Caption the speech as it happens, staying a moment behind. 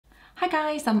Hi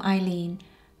guys, I'm Eileen.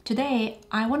 Today,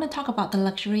 I want to talk about the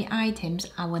luxury items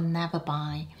I will never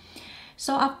buy.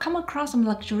 So I've come across some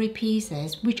luxury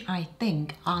pieces which I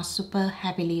think are super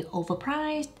heavily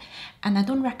overpriced, and I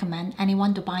don't recommend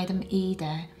anyone to buy them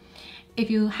either. If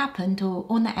you happen to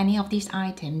own any of these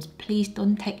items, please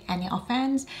don't take any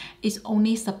offense. It's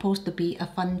only supposed to be a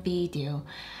fun video.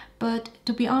 But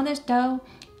to be honest though,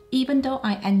 even though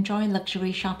I enjoy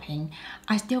luxury shopping,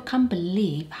 I still can't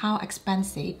believe how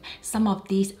expensive some of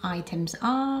these items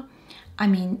are. I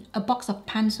mean, a box of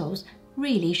pencils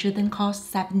really shouldn't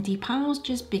cost £70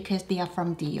 just because they are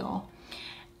from Dior.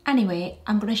 Anyway,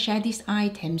 I'm going to share these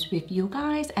items with you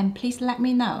guys, and please let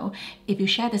me know if you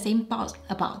share the same thoughts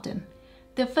about them.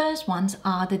 The first ones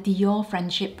are the Dior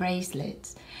friendship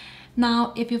bracelets.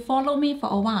 Now, if you follow me for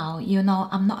a while, you know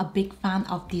I'm not a big fan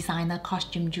of designer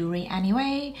costume jewelry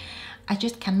anyway. I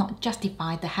just cannot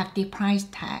justify the hefty price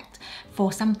tag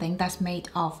for something that's made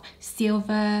of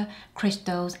silver,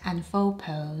 crystals and faux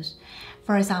pearls.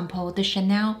 For example, the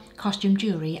Chanel costume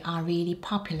jewelry are really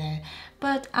popular,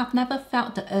 but I've never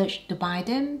felt the urge to buy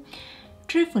them.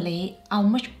 Truthfully, I'd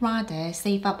much rather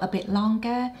save up a bit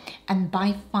longer and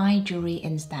buy fine jewelry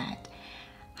instead.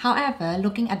 However,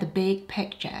 looking at the big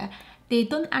picture, they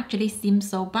don't actually seem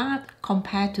so bad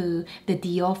compared to the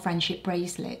Dior friendship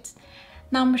bracelets.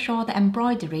 Now I'm sure the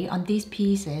embroidery on these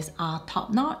pieces are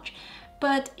top-notch,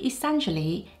 but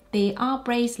essentially they are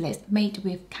bracelets made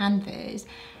with canvas,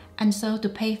 and so to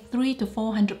pay £300 to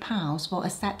 £400 for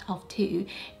a set of two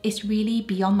is really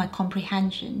beyond my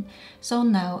comprehension. So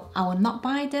no, I will not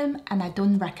buy them and I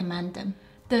don't recommend them.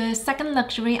 The second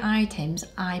luxury items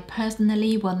I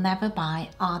personally will never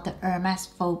buy are the HERMES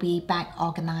Phobie bag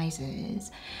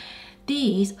organizers.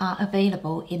 These are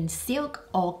available in silk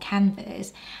or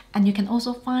canvas, and you can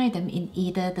also find them in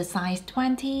either the size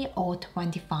 20 or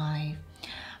 25.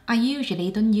 I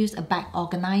usually don't use a bag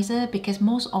organizer because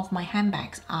most of my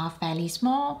handbags are fairly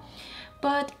small,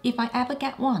 but if I ever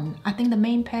get one, I think the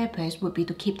main purpose would be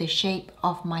to keep the shape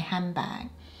of my handbag.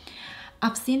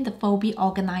 I've seen the Phobie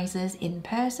organizers in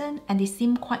person and they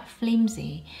seem quite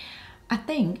flimsy. I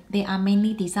think they are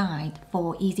mainly designed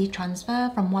for easy transfer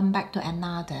from one bag to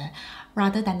another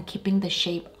rather than keeping the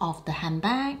shape of the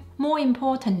handbag. More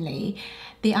importantly,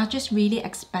 they are just really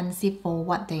expensive for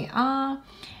what they are.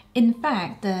 In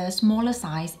fact, the smaller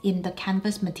size in the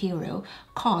canvas material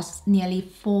costs nearly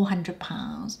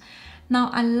 £400. Now,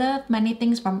 I love many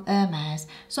things from HERMES,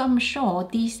 so I'm sure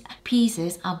these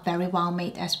pieces are very well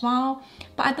made as well,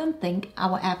 but I don't think I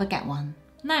will ever get one.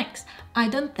 Next, I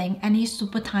don't think any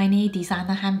super tiny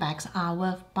designer handbags are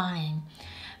worth buying.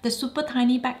 The super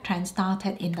tiny bag trend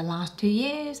started in the last 2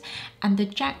 years, and the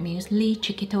Jack Mills Lee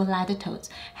Chiquito leather totes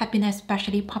have been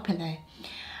especially popular.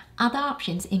 Other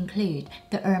options include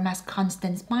the HERMES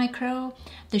Constance Micro,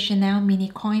 the Chanel Mini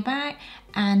Coin Bag,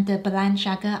 and the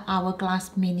Balenciaga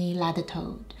Hourglass Mini Leather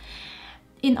Tote.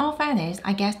 In all fairness,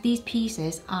 I guess these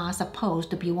pieces are supposed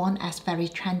to be worn as very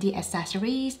trendy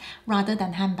accessories rather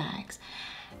than handbags.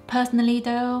 Personally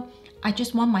though, I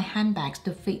just want my handbags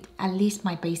to fit at least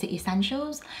my basic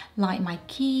essentials like my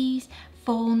keys,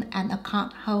 phone and a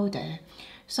card holder.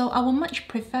 So I would much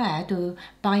prefer to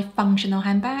buy functional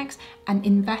handbags and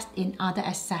invest in other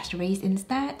accessories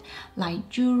instead, like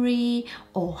jewelry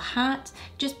or hats,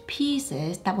 just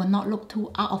pieces that will not look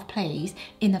too out of place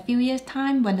in a few years'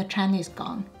 time when the trend is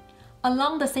gone.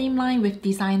 Along the same line with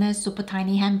designer super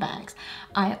tiny handbags,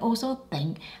 I also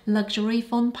think luxury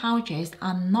phone pouches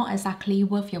are not exactly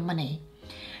worth your money.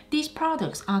 These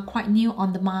products are quite new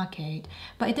on the market,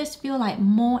 but it does feel like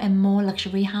more and more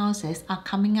luxury houses are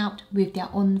coming out with their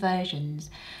own versions.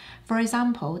 For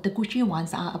example, the Gucci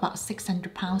ones are about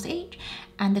 £600 each,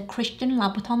 and the Christian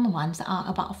Louboutin ones are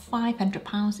about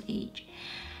 £500 each.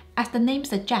 As the name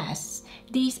suggests,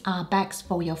 these are bags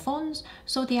for your phones,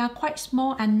 so they are quite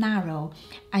small and narrow,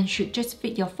 and should just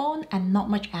fit your phone and not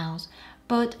much else.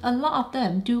 But a lot of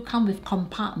them do come with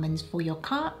compartments for your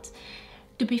cards.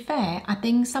 To be fair, I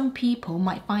think some people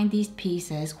might find these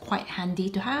pieces quite handy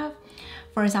to have.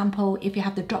 For example, if you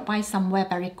have to drop by somewhere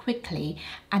very quickly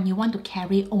and you want to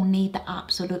carry only the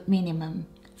absolute minimum.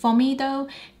 For me though,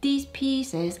 these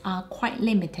pieces are quite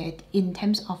limited in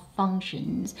terms of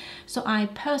functions, so I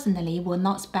personally will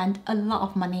not spend a lot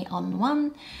of money on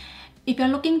one. If you're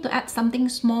looking to add something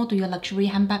small to your luxury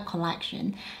handbag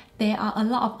collection, there are a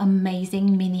lot of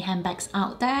amazing mini handbags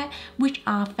out there which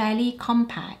are fairly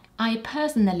compact. I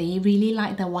personally really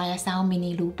like the YSL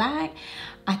Mini Loop bag.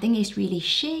 I think it's really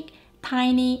chic,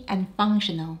 tiny and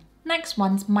functional. Next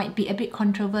ones might be a bit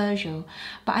controversial,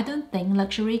 but I don't think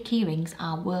luxury keyrings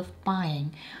are worth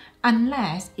buying.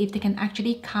 unless if they can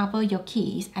actually cover your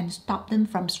keys and stop them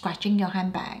from scratching your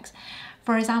handbags.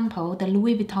 For example, the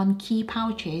Louis Vuitton key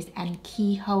pouches and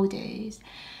key holders.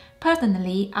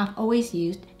 Personally, I've always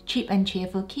used cheap and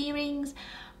cheerful key rings.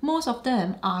 Most of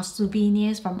them are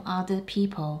souvenirs from other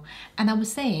people, and I would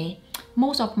say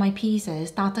most of my pieces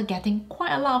started getting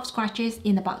quite a lot of scratches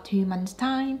in about 2 months'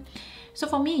 time. So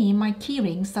for me, my key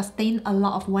rings sustain a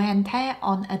lot of wear and tear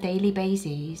on a daily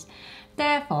basis.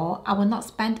 Therefore, I will not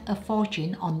spend a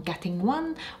fortune on getting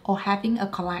one or having a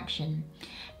collection.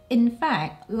 In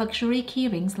fact, luxury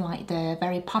keyrings like the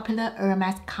very popular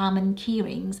Hermes Carmen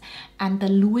keyrings and the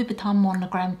Louis Vuitton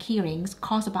monogram keyrings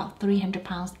cost about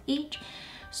 £300 each.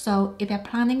 So if you're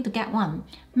planning to get one,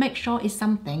 make sure it's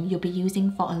something you'll be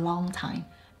using for a long time.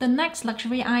 The next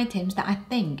luxury items that I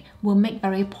think will make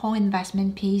very poor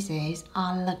investment pieces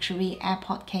are luxury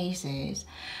airport cases.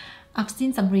 I've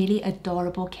seen some really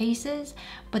adorable cases,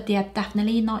 but they are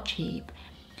definitely not cheap.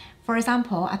 For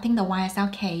example, I think the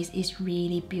YSL case is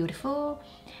really beautiful.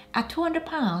 At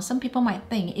 £200, some people might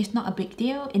think it's not a big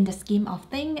deal in the scheme of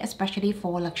things, especially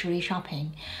for luxury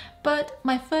shopping. But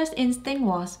my first instinct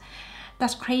was,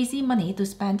 that's crazy money to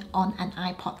spend on an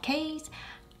iPod case,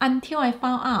 until I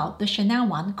found out the Chanel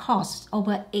one costs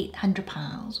over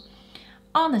 £800.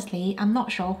 Honestly, I'm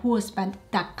not sure who would spend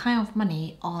that kind of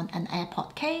money on an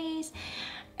AirPod case,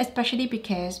 especially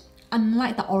because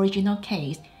unlike the original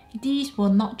case, these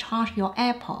will not charge your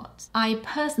AirPods. I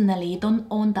personally don't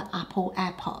own the Apple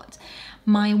AirPods.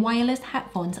 My wireless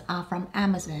headphones are from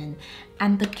Amazon,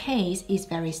 and the case is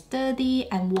very sturdy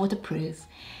and waterproof.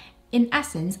 In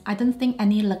essence, I don't think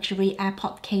any luxury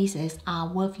AirPod cases are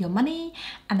worth your money,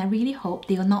 and I really hope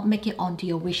they will not make it onto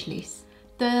your wish list.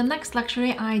 The next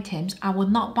luxury items I will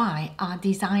not buy are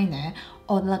designer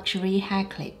or luxury hair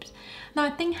clips. Now,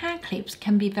 I think hair clips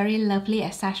can be very lovely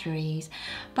accessories,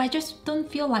 but I just don't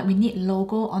feel like we need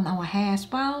logo on our hair as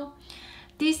well.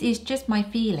 This is just my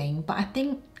feeling, but I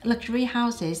think luxury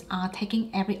houses are taking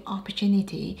every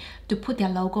opportunity to put their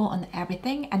logo on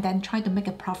everything and then try to make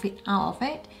a profit out of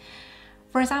it.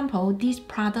 For example, these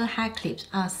Prada hair clips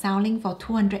are selling for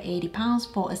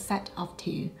 £280 for a set of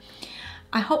 2.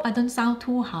 I hope I don't sound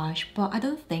too harsh, but I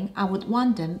don't think I would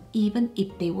want them even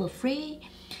if they were free.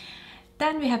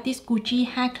 Then we have this Gucci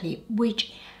hair clip,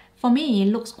 which for me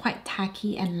looks quite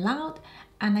tacky and loud,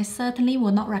 and I certainly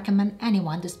will not recommend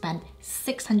anyone to spend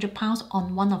 £600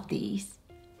 on one of these.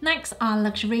 Next are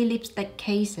luxury lipstick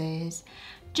cases.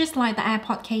 Just like the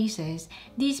AirPod cases,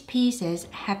 these pieces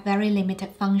have very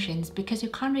limited functions because you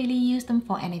can't really use them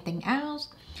for anything else.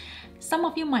 Some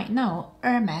of you might know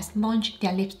HERMES launched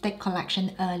their lipstick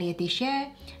collection earlier this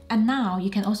year, and now you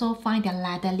can also find their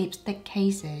leather lipstick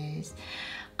cases.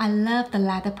 I love the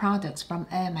leather products from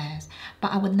HERMES,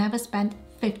 but I would never spend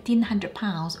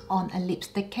 £1,500 on a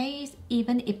lipstick case,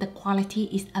 even if the quality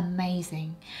is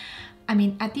amazing. I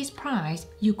mean, at this price,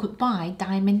 you could buy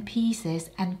diamond pieces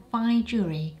and fine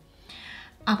jewelry.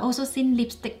 I've also seen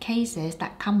lipstick cases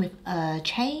that come with a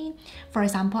chain. For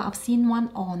example, I've seen one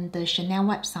on the Chanel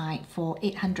website for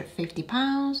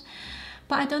 £850.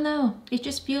 But I don't know, it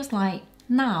just feels like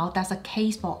now there's a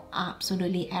case for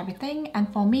absolutely everything,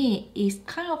 and for me, it's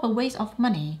kind of a waste of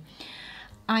money.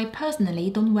 I personally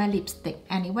don't wear lipstick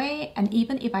anyway, and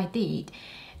even if I did,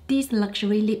 these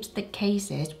luxury lipstick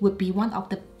cases would be one of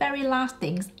the very last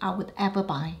things I would ever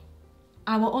buy.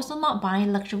 I will also not buy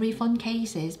luxury phone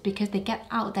cases because they get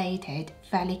outdated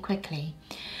fairly quickly.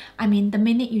 I mean, the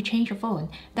minute you change your phone,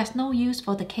 there's no use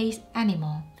for the case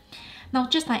anymore. Now,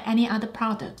 just like any other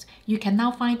products, you can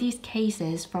now find these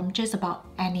cases from just about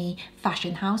any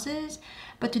fashion houses.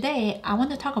 But today, I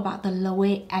want to talk about the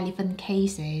Loewe elephant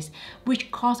cases,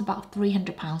 which cost about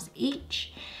 £300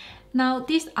 each. Now,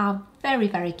 these are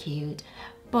very cute,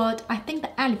 but I think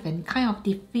the elephant kind of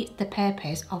defeats the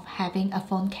purpose of having a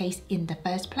phone case in the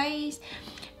first place,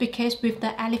 because with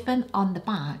the elephant on the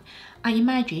back, I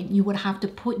imagine you would have to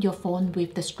put your phone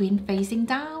with the screen facing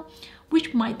down,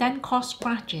 which might then cause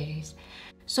scratches.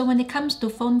 So when it comes to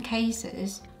phone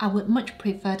cases, I would much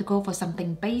prefer to go for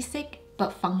something basic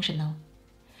but functional.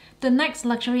 The next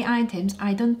luxury items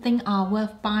I don't think are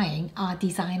worth buying are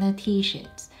designer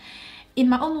t-shirts. In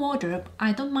my own wardrobe,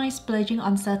 I don't mind splurging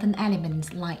on certain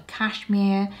elements like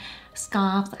cashmere,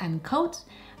 scarves and coats,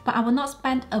 but I will not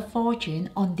spend a fortune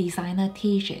on designer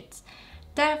t-shirts.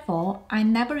 Therefore, I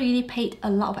never really paid a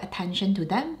lot of attention to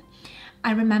them.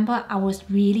 I remember I was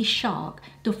really shocked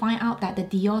to find out that the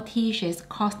Dior t-shirts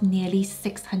cost nearly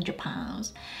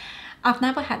 £600. I've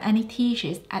never had any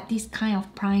t-shirts at this kind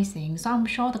of pricing, so I'm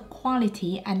sure the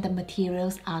quality and the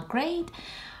materials are great,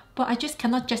 but I just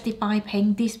cannot justify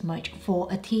paying this much for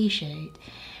a t-shirt.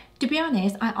 To be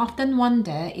honest, I often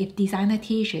wonder if designer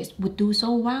t-shirts would do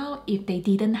so well if they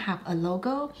didn't have a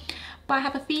logo, but I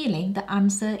have a feeling the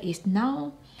answer is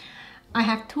no. I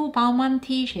have two Balmain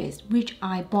t-shirts which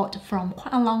I bought from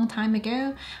quite a long time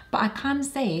ago, but I can't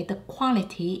say the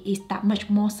quality is that much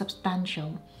more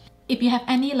substantial. If you have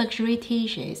any luxury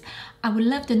t-shirts, I would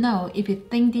love to know if you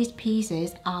think these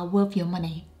pieces are worth your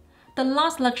money. The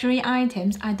last luxury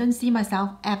items I don't see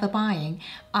myself ever buying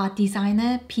are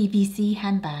designer PVC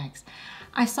handbags.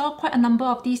 I saw quite a number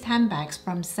of these handbags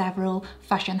from several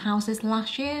fashion houses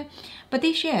last year, but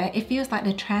this year it feels like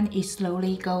the trend is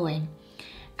slowly going.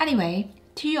 Anyway,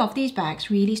 two of these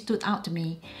bags really stood out to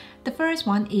me. The first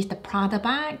one is the Prada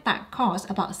bag that costs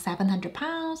about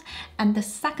 £700, and the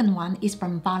second one is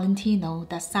from Valentino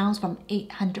that sells from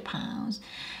 £800.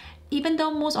 Even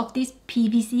though most of these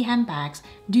PVC handbags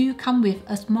do come with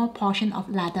a small portion of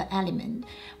leather element,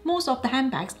 most of the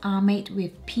handbags are made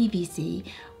with PVC,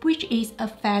 which is a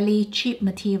fairly cheap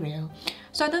material.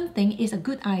 So I don't think it's a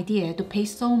good idea to pay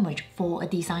so much for a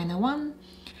designer one.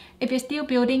 If you're still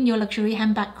building your luxury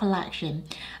handbag collection,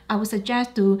 I would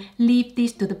suggest to leave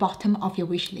this to the bottom of your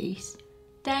wish list.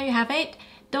 There you have it.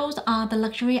 Those are the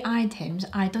luxury items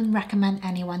I don't recommend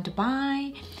anyone to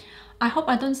buy. I hope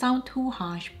I don't sound too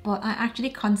harsh, but I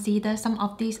actually consider some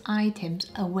of these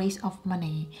items a waste of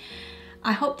money.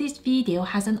 I hope this video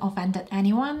hasn't offended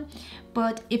anyone,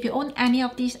 but if you own any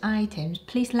of these items,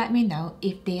 please let me know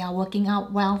if they are working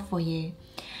out well for you.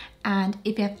 And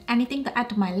if you have anything to add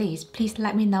to my list, please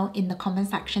let me know in the comment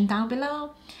section down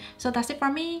below. So that's it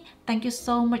from me. Thank you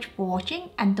so much for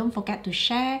watching, and don't forget to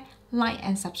share, like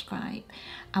and subscribe.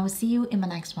 I will see you in my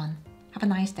next one. Have a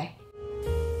nice day.